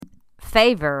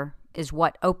Favor is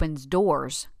what opens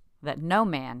doors that no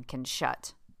man can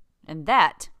shut. And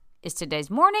that is today's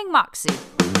Morning Moxie.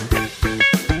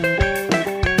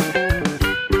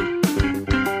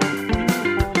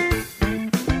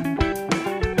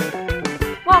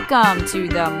 Welcome to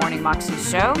the Morning Moxie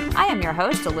Show. I am your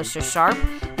host, Alicia Sharp,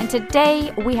 and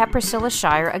today we have Priscilla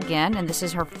Shirer again, and this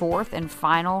is her fourth and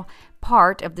final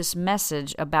part of this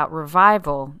message about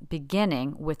revival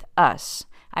beginning with us.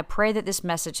 I pray that this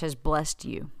message has blessed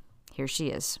you. Here she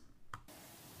is.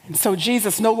 And so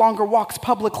Jesus no longer walks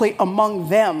publicly among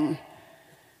them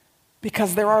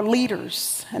because there are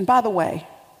leaders. And by the way,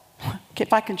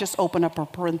 if I can just open up a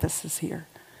parenthesis here,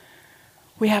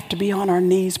 we have to be on our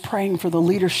knees praying for the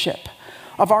leadership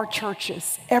of our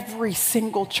churches, every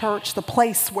single church, the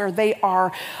place where they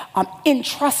are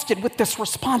entrusted with this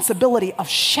responsibility of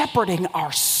shepherding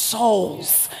our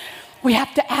souls. We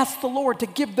have to ask the Lord to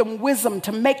give them wisdom,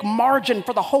 to make margin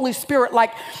for the Holy Spirit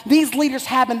like these leaders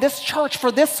have in this church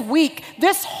for this week.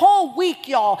 This whole week,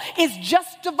 y'all, is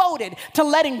just devoted to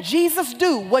letting Jesus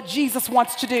do what Jesus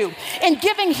wants to do and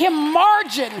giving him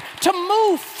margin to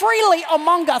move freely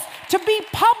among us, to be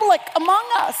public among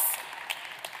us.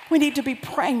 We need to be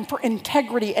praying for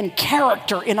integrity and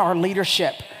character in our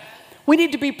leadership. We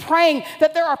need to be praying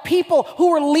that there are people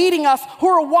who are leading us, who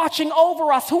are watching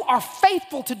over us, who are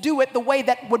faithful to do it the way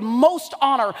that would most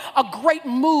honor a great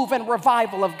move and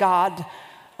revival of God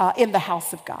in the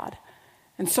house of God.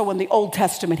 And so in the Old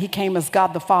Testament, he came as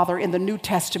God the Father. In the New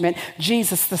Testament,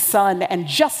 Jesus the Son. And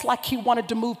just like he wanted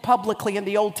to move publicly in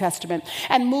the Old Testament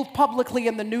and move publicly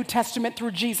in the New Testament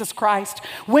through Jesus Christ,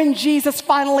 when Jesus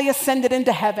finally ascended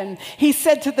into heaven, he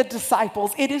said to the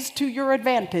disciples, "It is to your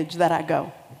advantage that I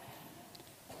go.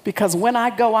 Because when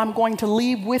I go, I'm going to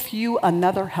leave with you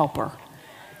another helper."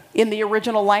 In the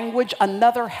original language,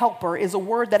 another helper is a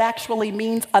word that actually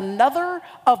means another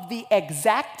of the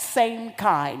exact same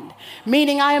kind.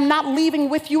 Meaning I am not leaving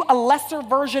with you a lesser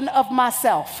version of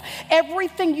myself.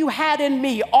 Everything you had in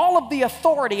me, all of the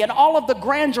authority and all of the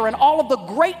grandeur and all of the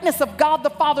greatness of God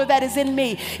the Father that is in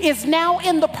me is now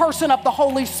in the person of the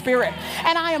Holy Spirit.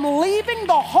 And I am leaving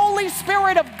the Holy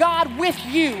Spirit of God with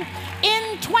you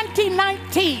in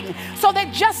 2019, so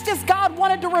that just as God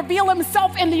wanted to reveal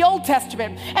himself in the Old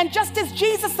Testament, and just as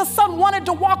Jesus the Son wanted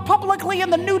to walk publicly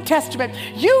in the New Testament,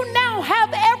 you now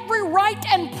have every right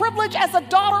and privilege as a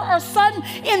daughter or son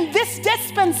in this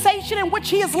dispensation in which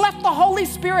he has left the Holy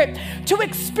Spirit to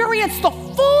experience the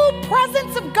full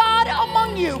presence of God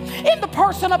among you in the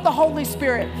person of the Holy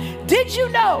Spirit. Did you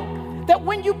know that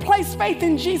when you place faith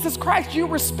in Jesus Christ, you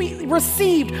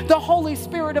received the Holy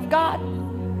Spirit of God?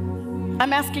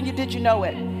 I'm asking you, did you know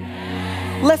it?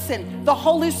 Listen, the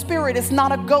Holy Spirit is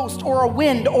not a ghost or a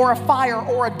wind or a fire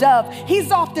or a dove.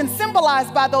 He's often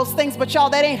symbolized by those things, but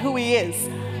y'all, that ain't who he is.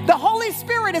 The Holy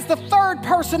Spirit is the third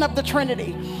person of the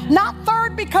Trinity. Not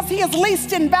third because he is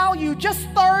least in value, just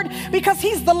third because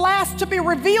he's the last to be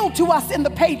revealed to us in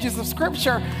the pages of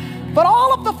Scripture. But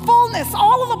all of the fullness,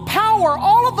 all of the power,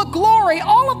 all of the glory,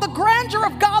 all of the grandeur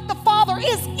of God the Father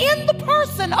is in the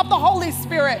person of the Holy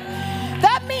Spirit.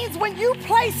 That means when you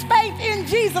place faith in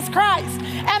Jesus Christ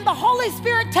and the Holy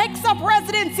Spirit takes up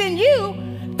residence in you,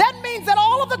 that means that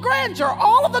all of the grandeur,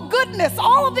 all of the goodness,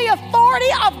 all of the authority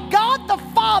of God the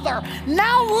Father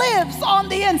now lives on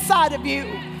the inside of you.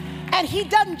 And he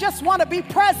doesn't just want to be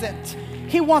present,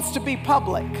 he wants to be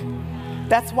public.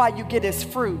 That's why you get his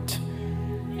fruit.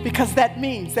 Because that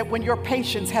means that when your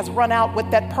patience has run out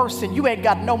with that person, you ain't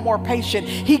got no more patience.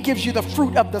 He gives you the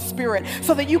fruit of the Spirit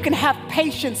so that you can have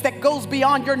patience that goes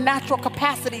beyond your natural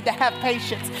capacity to have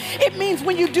patience. It means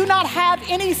when you do not have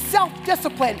any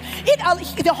self-discipline,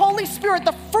 the Holy Spirit,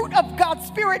 the fruit of God's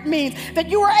Spirit means that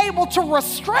you are able to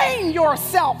restrain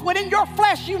yourself. When in your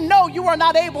flesh you know you are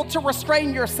not able to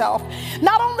restrain yourself.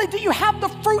 Not only do you have the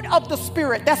fruit of the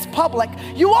Spirit, that's public,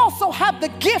 you also have the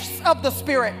gifts of the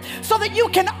Spirit so that you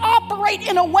can operate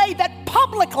in a way that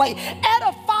publicly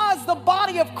edifies the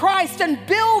body of Christ and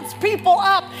builds people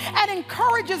up and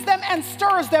encourages them and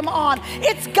stirs them on.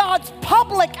 It's God's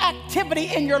public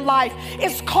activity in your life.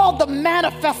 It's called the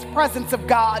manifest presence of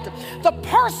God. The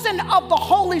person of the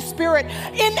Holy Spirit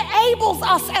enables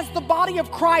us as the body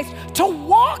of Christ to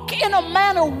walk in a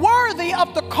manner worthy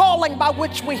of the calling by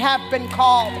which we have been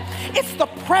called. It's the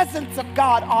presence of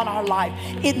God on our life.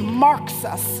 It marks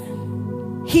us.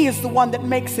 He is the one that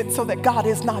makes it so that God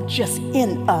is not just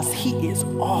in us, he is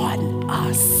on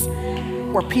us.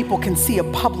 Where people can see a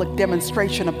public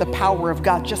demonstration of the power of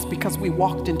God just because we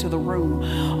walked into the room,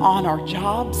 on our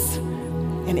jobs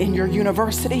and in your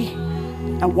university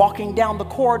and walking down the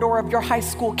corridor. corridor of your high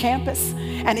school campus,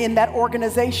 and in that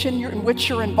organization in which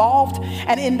you're involved,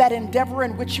 and in that endeavor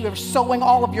in which you are sowing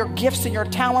all of your gifts and your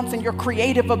talents and your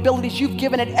creative abilities. You've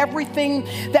given it everything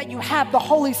that you have. The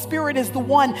Holy Spirit is the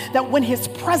one that when his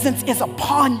presence is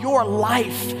upon your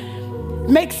life,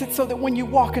 makes it so that when you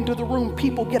walk into the room,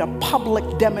 people get a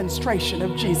public demonstration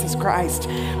of Jesus Christ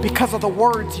because of the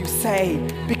words you say,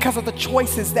 because of the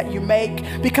choices that you make,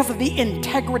 because of the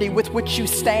integrity with which you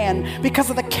stand, because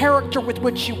of the character with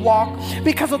which you walk,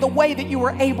 because of the way that you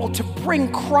are able to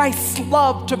bring Christ's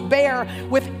love to bear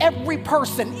with every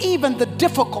person, even the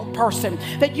difficult person,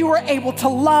 that you are able to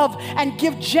love and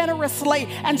give generously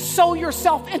and sow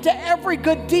yourself into every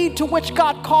good deed to which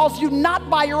God calls you, not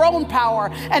by your own power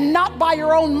and not by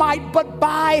your own might, but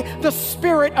by the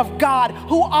Spirit of God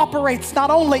who operates not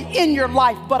only in your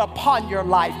life, but upon your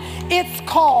life. It's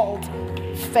called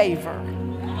favor.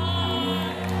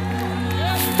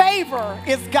 Favor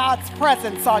is God's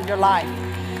presence on your life.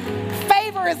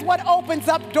 Favor is what opens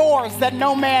up doors that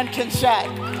no man can shut.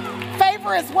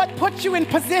 Favor is what puts you in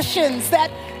positions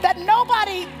that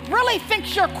nobody really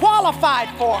thinks you're qualified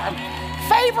for.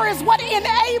 Favor is what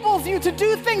enables you to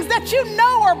do things that you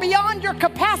know are beyond your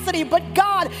capacity, but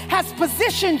God has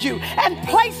positioned you and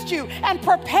placed you and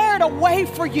prepared a way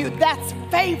for you. That's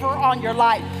favor on your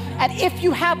life. And if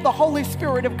you have the Holy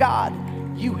Spirit of God,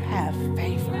 you have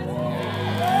favor.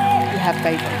 You have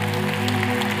favor.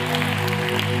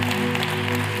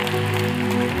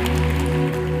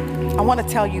 I want to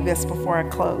tell you this before I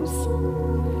close.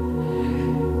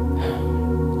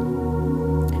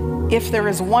 If there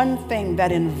is one thing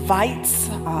that invites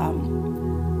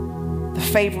the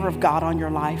favor of God on your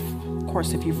life, of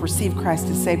course, if you've received Christ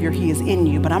as Savior, he is in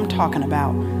you, but I'm talking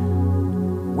about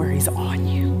where he's on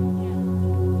you.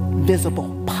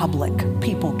 Visible, public.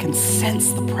 People can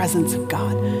sense the presence of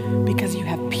God because you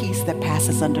have peace that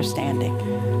passes understanding.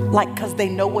 Like, because they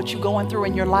know what you're going through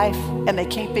in your life and they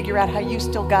can't figure out how you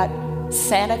still got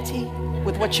sanity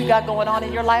with what you got going on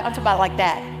in your life. I'm talking about like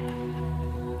that.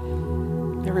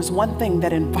 There is one thing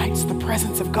that invites the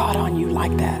presence of God on you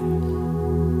like that.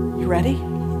 You ready?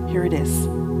 Here it is.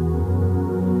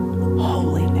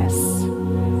 Holiness.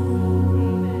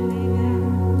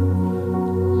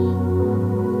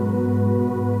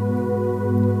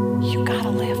 You gotta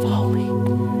live holy.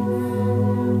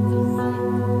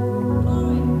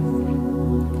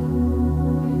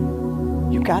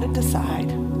 You gotta decide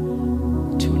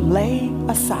to lay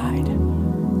aside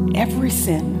every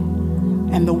sin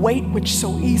and the weight which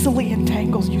so easily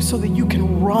entangles you so that you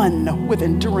can run with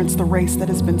endurance the race that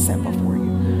has been set before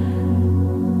you.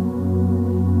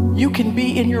 You can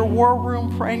be in your war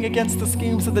room praying against the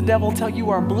schemes of the devil till you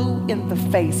are blue in the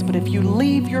face, but if you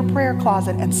leave your prayer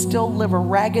closet and still live a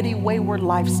raggedy, wayward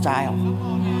lifestyle,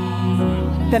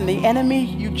 then the enemy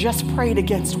you just prayed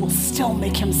against will still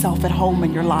make himself at home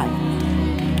in your life.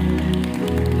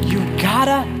 You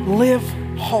gotta live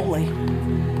holy.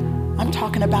 I'm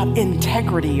talking about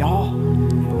integrity, y'all.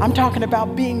 I'm talking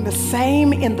about being the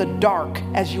same in the dark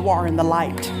as you are in the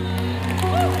light.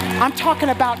 I'm talking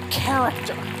about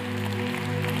character,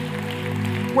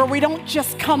 where we don't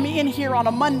just come in here on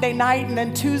a Monday night and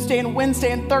then Tuesday and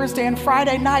Wednesday and Thursday and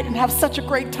Friday night and have such a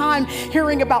great time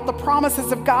hearing about the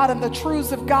promises of God and the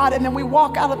truths of God, and then we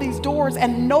walk out of these doors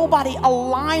and nobody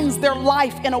aligns their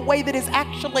life in a way that is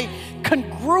actually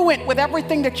congruent with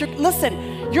everything that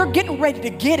you're getting ready to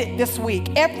get it this week.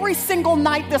 Every single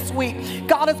night this week,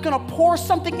 God is going to pour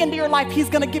something into your life. He's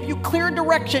going to give you clear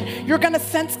direction. You're going to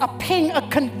sense a ping, a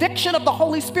conviction of the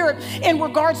Holy Spirit in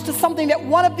regards to something that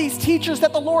one of these teachers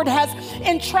that the Lord has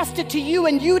entrusted to you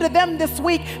and you to them this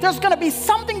week. There's going to be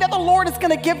something that the Lord is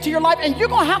going to give to your life, and you're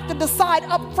going to have to decide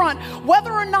up front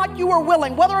whether or not you are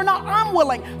willing, whether or not I'm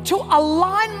willing to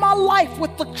align my life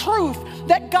with the truth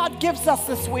that God gives us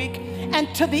this week.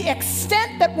 And to the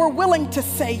extent that we're willing to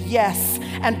say yes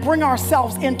and bring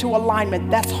ourselves into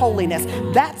alignment, that's holiness.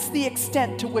 That's the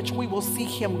extent to which we will see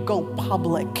him go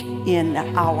public in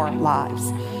our lives.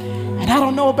 And I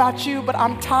don't know about you, but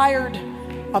I'm tired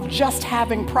of just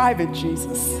having private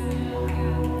Jesus.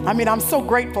 I mean, I'm so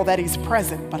grateful that he's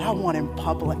present, but I want him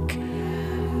public.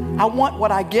 I want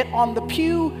what I get on the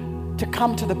pew to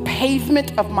come to the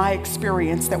pavement of my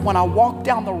experience, that when I walk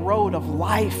down the road of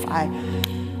life, I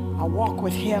I walk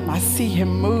with him. I see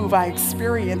him move. I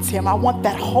experience him. I want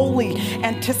that holy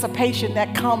anticipation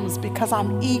that comes because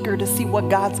I'm eager to see what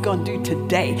God's going to do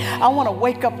today. I want to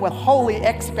wake up with holy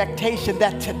expectation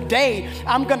that today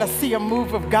I'm going to see a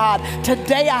move of God.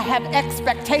 Today I have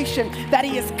expectation that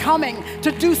he is coming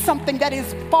to do something that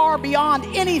is far beyond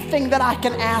anything that I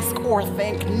can ask or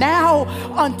think. Now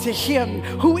unto him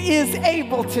who is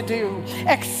able to do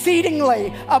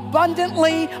exceedingly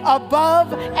abundantly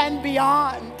above and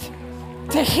beyond.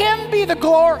 To him be the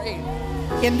glory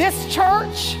in this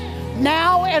church,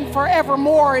 now and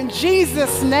forevermore. In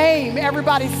Jesus' name,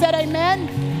 everybody said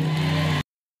amen.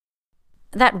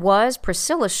 That was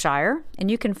Priscilla Shirer,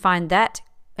 and you can find that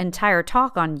entire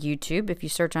talk on YouTube if you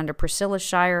search under Priscilla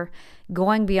Shirer,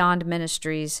 Going Beyond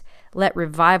Ministries, Let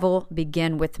Revival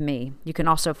Begin With Me. You can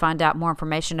also find out more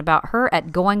information about her at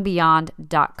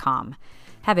goingbeyond.com.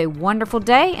 Have a wonderful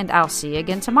day, and I'll see you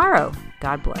again tomorrow.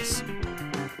 God bless.